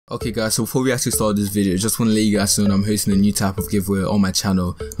Okay guys, so before we actually start this video, just want to let you guys know I'm hosting a new type of giveaway on my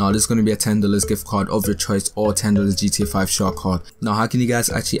channel. Now this is going to be a $10 gift card of your choice or $10 GTA 5 shark card. Now how can you guys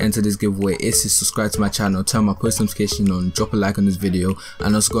actually enter this giveaway is to subscribe to my channel, turn my post notification on, drop a like on this video,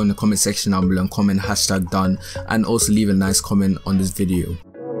 and also go in the comment section down below and comment #done, and also leave a nice comment on this video.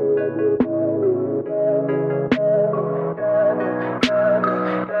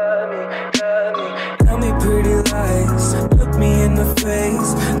 Tell me pretty lies, look me in the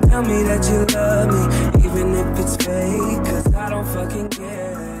face, tell me that you love me, even if it's fake, cause I don't fucking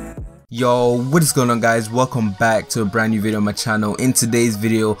care. Yo, what is going on guys? Welcome back to a brand new video on my channel. In today's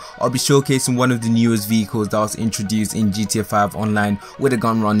video, I'll be showcasing one of the newest vehicles that was introduced in GTA 5 Online with the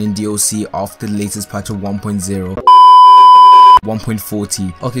Gunrunning DLC after the latest patch of 1.0.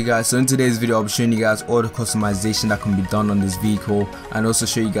 1.40. Okay guys, so in today's video I'll be showing you guys all the customization that can be done on this vehicle and also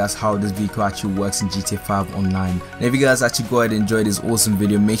show you guys how this vehicle actually works in GTA 5 Online. Now if you guys actually go ahead and enjoy this awesome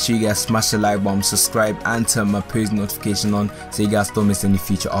video, make sure you guys smash the like button, subscribe, and turn my post notification on so you guys don't miss any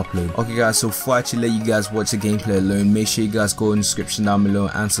future upload. Okay guys, so before I actually let you guys watch the gameplay alone, make sure you guys go in the description down below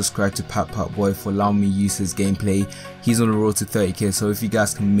and subscribe to Pat Boy for allowing me to use his gameplay. He's on the road to 30k, so if you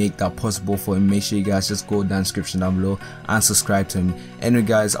guys can make that possible for him, make sure you guys just go down the description down below and subscribe to him. Anyway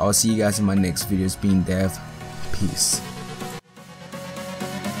guys, I'll see you guys in my next videos. Being Dev, peace.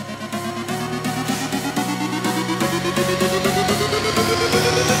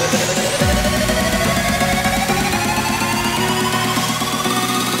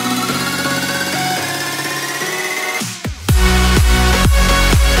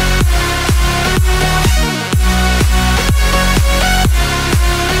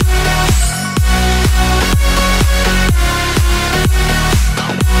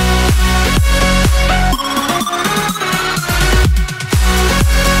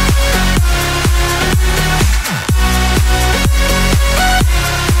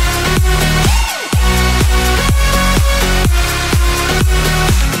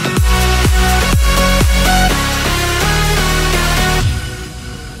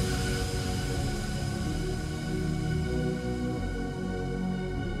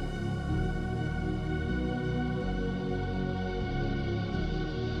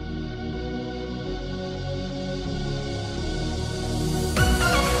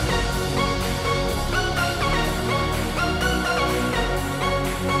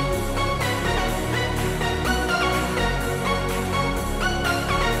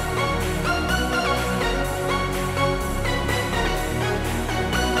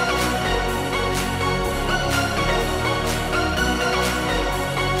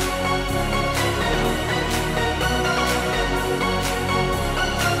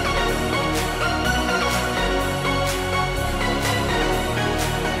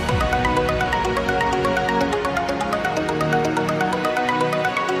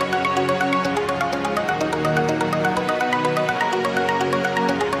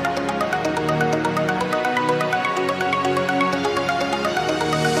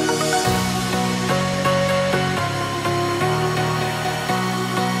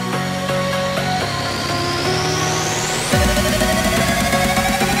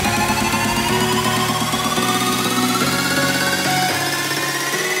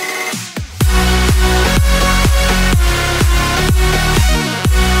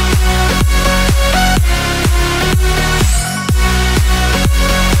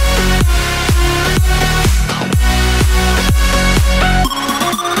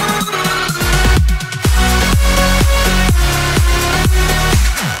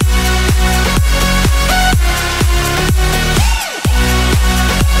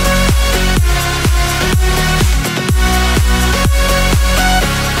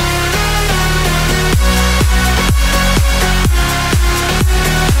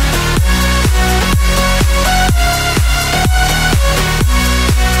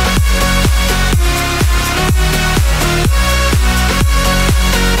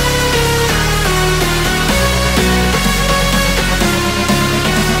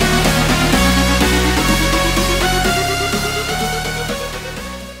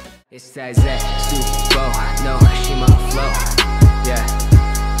 It's that super, no, she my flow.